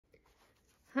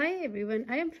Hi everyone,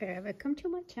 I am Farah. Welcome to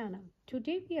my channel.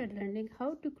 Today we are learning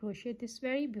how to crochet this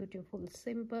very beautiful,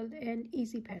 simple and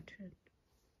easy pattern.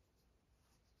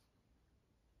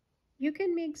 You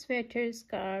can make sweaters,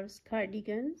 scarves,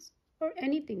 cardigans or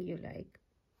anything you like.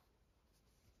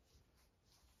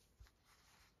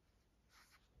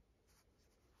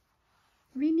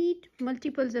 We need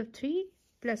multiples of 3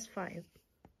 plus 5.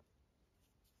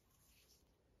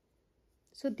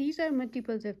 So these are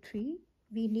multiples of 3.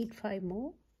 We need 5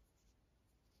 more.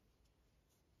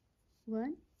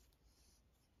 1,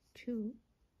 2,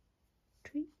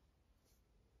 3,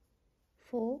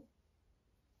 4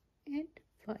 and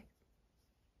 5.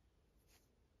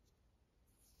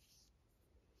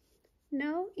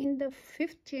 Now in the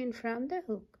 5th chain from the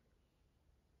hook,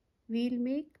 we'll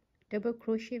make double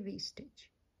crochet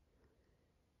V-stitch.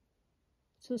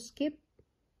 So skip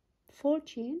 4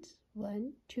 chains,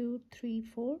 1, 2, 3,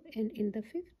 4, and in the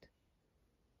 5th,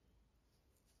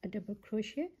 a double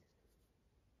crochet,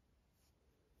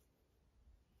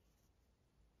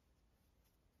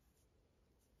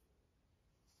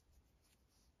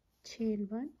 chain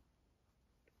 1,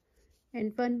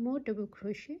 and 1 more double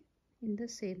crochet in the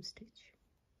same stitch.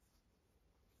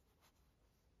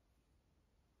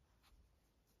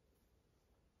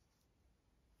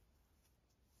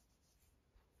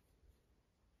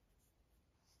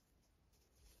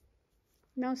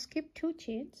 Now skip 2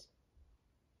 chains,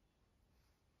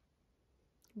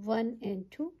 1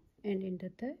 and 2, and in the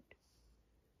 3rd,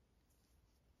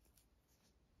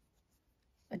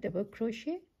 a double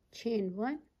crochet, chain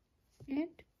 1, and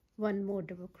 1 more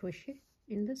double crochet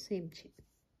in the same chain.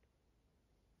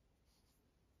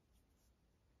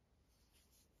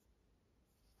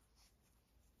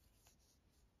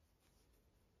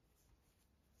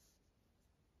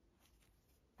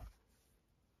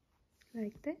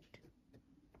 Like that.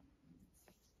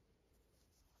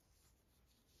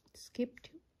 Skip 2.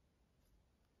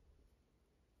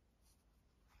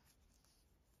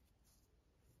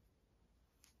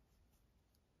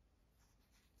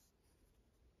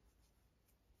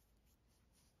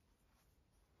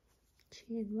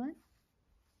 Chain 1,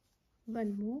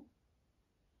 1 more,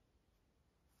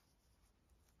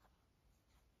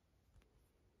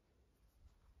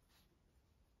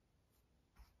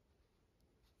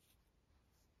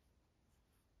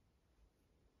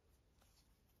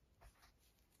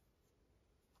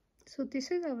 so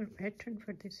this is our pattern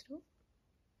for this row.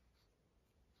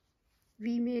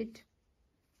 We made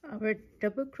our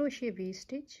double crochet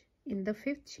V-stitch in the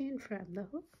 5th chain from the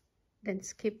hook, then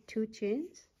skip 2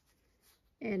 chains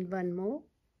and 1 more,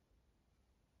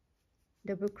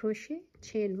 double crochet,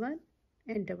 chain 1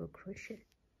 and double crochet.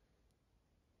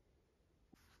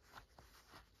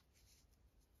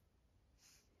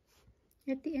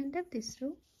 At the end of this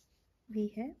row,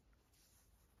 we have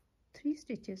 3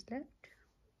 stitches left.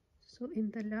 So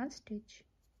in the last stitch,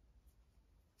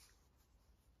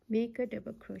 make a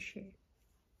double crochet.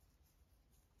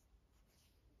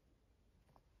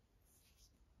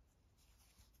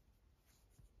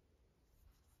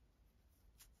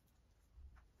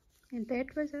 And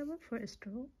that was our first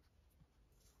row.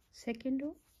 Second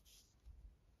row,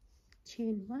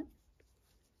 chain 1,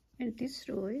 and this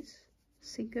row is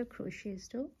single crochet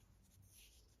row.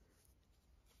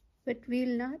 But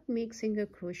we'll not make single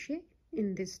crochet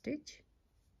in this stitch.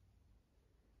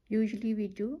 Usually we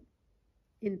do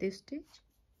in this stitch,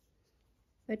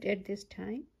 but at this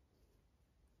time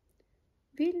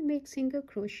we'll make single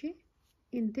crochet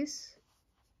in this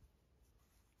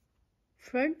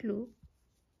front loop.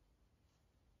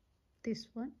 This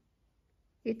one,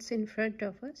 it's in front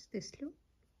of us, this loop.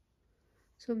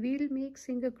 So we'll make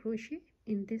single crochet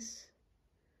in this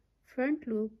front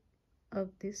loop of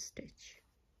this stitch.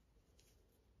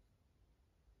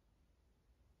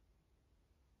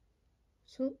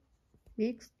 So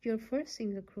make your first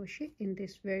single crochet in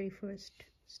this very first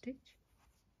stitch.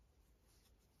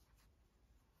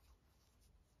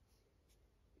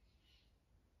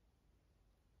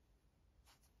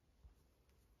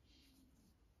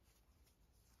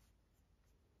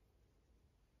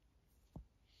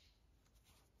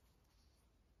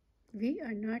 We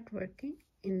are not working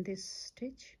in this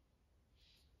stitch.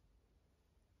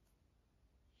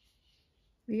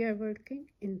 We are working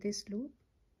in this loop.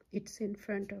 It's in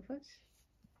front of us,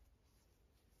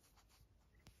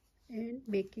 and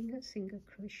making a single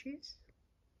crochets.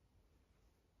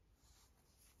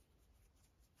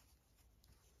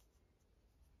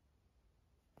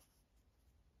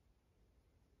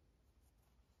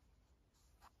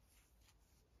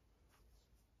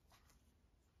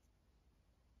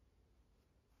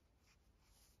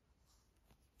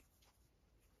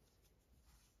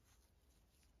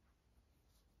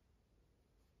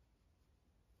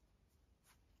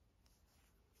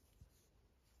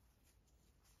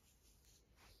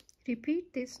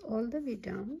 Repeat this all the way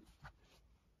down.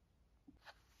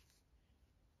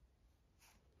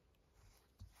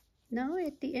 Now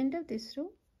at the end of this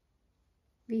row,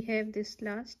 we have this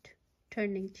last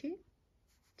turning chain.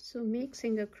 So make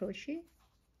single crochet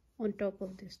on top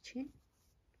of this chain.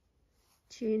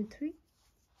 Chain 3.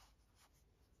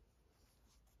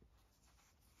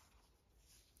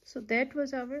 So that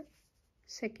was our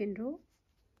second row.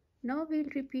 Now we'll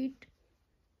repeat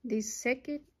this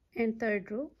second and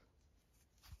third row.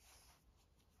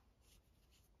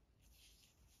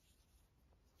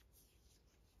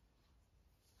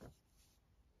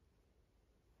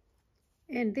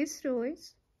 And this row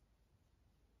is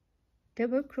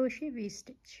double crochet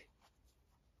V-stitch.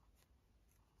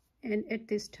 And at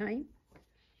this time,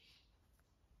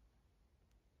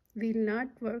 we'll not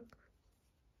work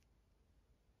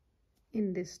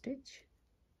in this stitch.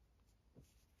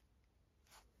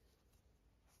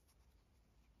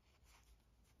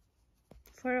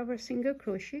 For our single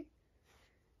crochet,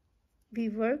 we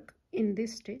work in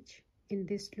this stitch, in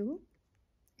this loop,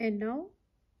 and now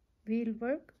we'll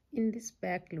work in this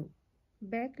back loop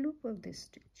of this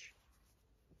stitch.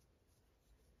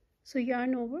 So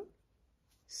yarn over,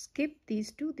 skip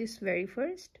these two, this very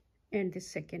first and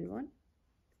this second one,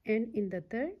 and in the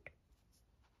third,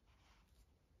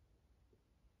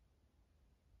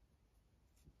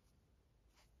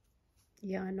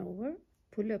 yarn over,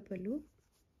 pull up a loop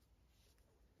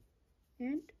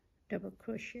and double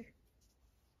crochet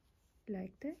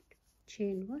like that,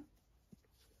 chain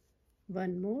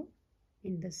one more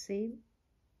in the same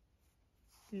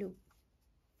loop.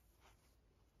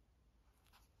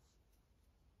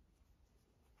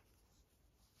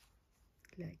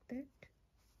 Like that.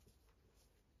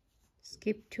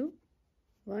 Skip 2,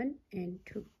 1 and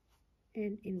 2,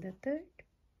 and in the third,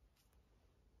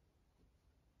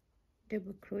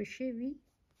 double crochet V,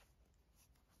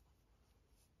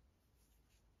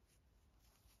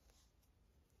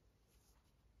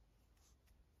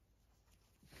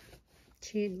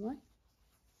 chain 1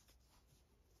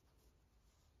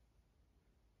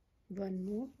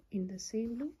 more in the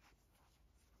same loop,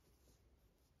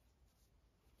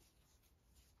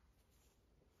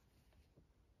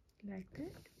 like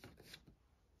that.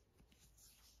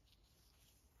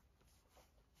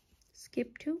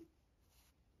 Skip 2,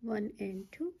 1 and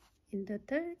 2 in the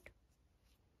third,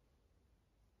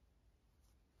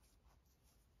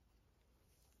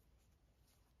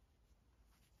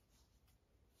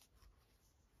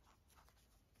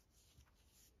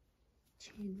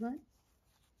 chain 1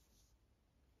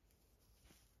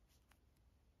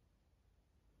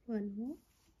 more,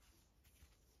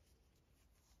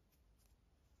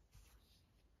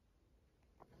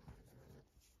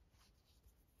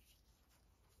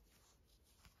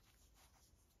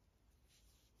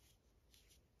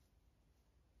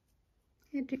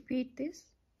 and repeat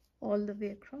this all the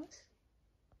way across.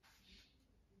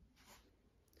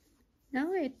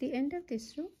 Now at the end of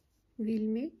this row, we'll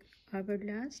make our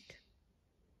last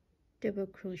double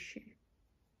crochet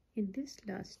in this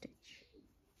last stitch.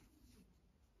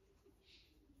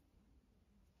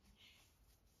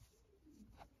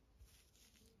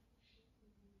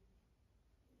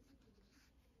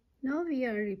 Now we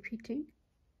are repeating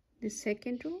the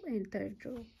second row and third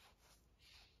row.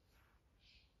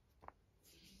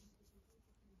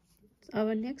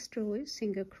 Our next row is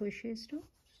single crochet row,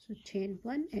 so chain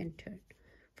 1 and third.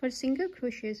 For single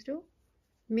crochet row,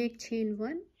 make chain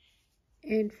 1,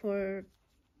 and for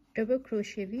double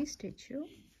crochet V-stitch row,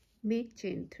 make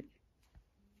chain 3.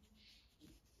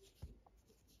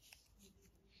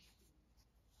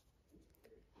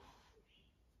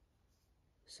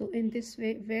 So in this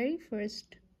very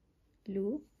first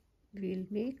loop, we'll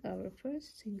make our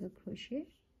first single crochet.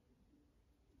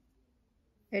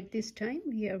 At this time,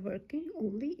 we are working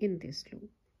only in this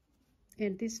loop,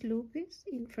 and this loop is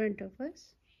in front of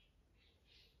us.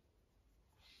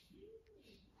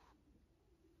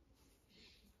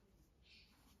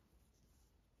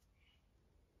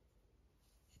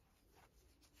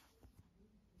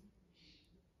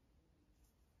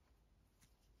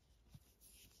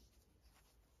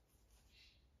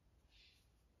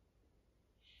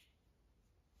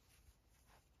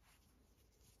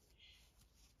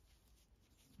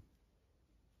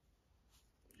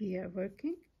 We are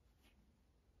working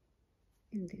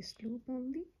in this loop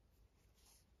only.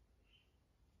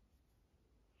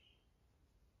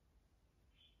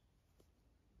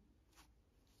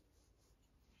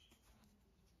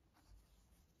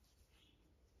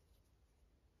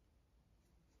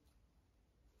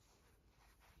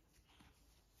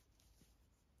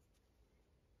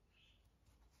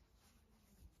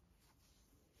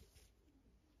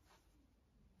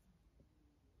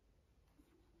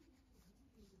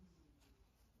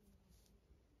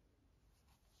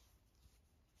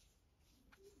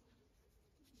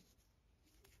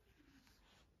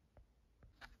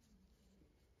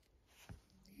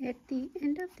 At the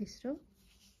end of this row,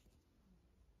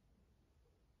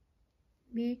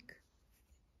 make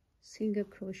single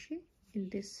crochet in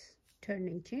this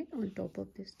turning chain on top of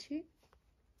this chain,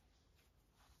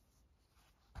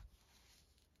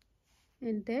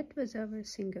 and that was our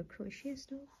single crochet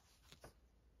row.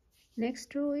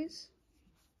 Next row is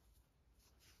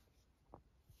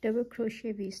double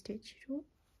crochet V-stitch row,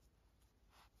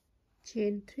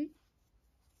 chain 3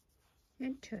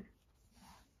 and turn.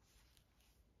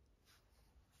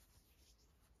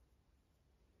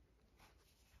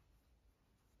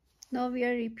 Now we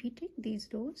are repeating these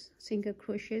rows, single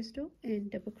crochet row and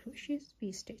double crochet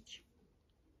V-stitch.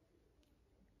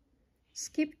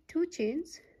 Skip 2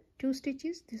 chains, 2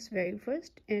 stitches, this very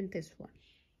first and this one.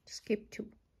 Skip 2,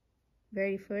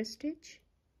 very first stitch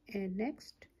and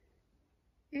next,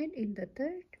 and in the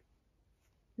third.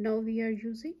 Now we are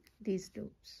using these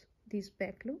loops, these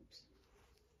back loops.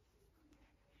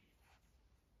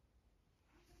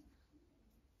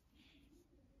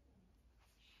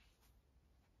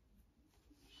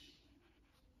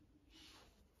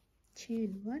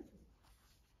 Chain 1,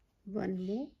 one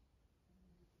more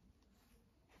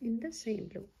in the same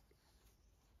loop.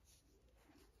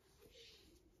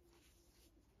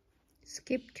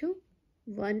 Skip 2,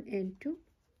 1 and 2,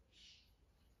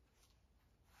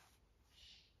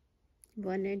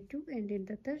 1 and 2, and in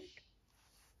the third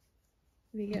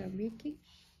we are making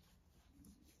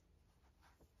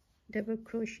double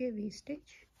crochet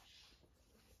V-stitch,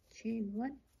 chain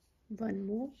 1, one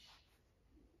more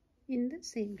in the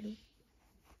same loop.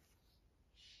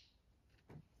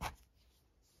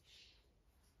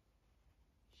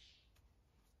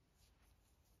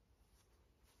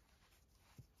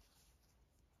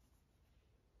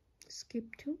 Skip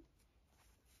 2,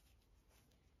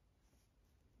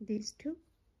 these 2,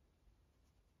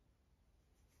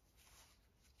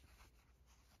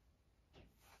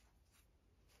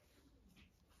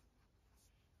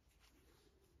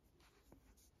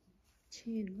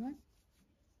 chain 1,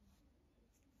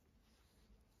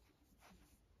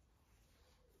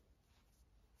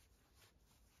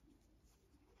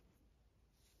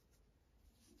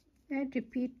 and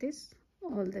repeat this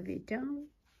all the way down.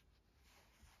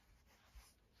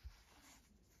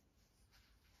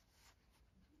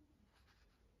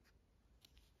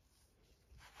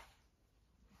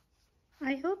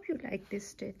 I hope you like this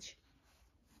stitch.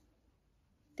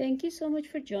 Thank you so much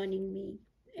for joining me,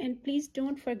 and please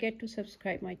don't forget to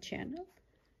subscribe my channel,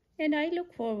 and I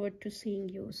look forward to seeing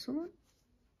you soon.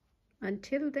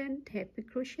 Until then, happy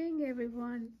crocheting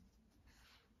everyone.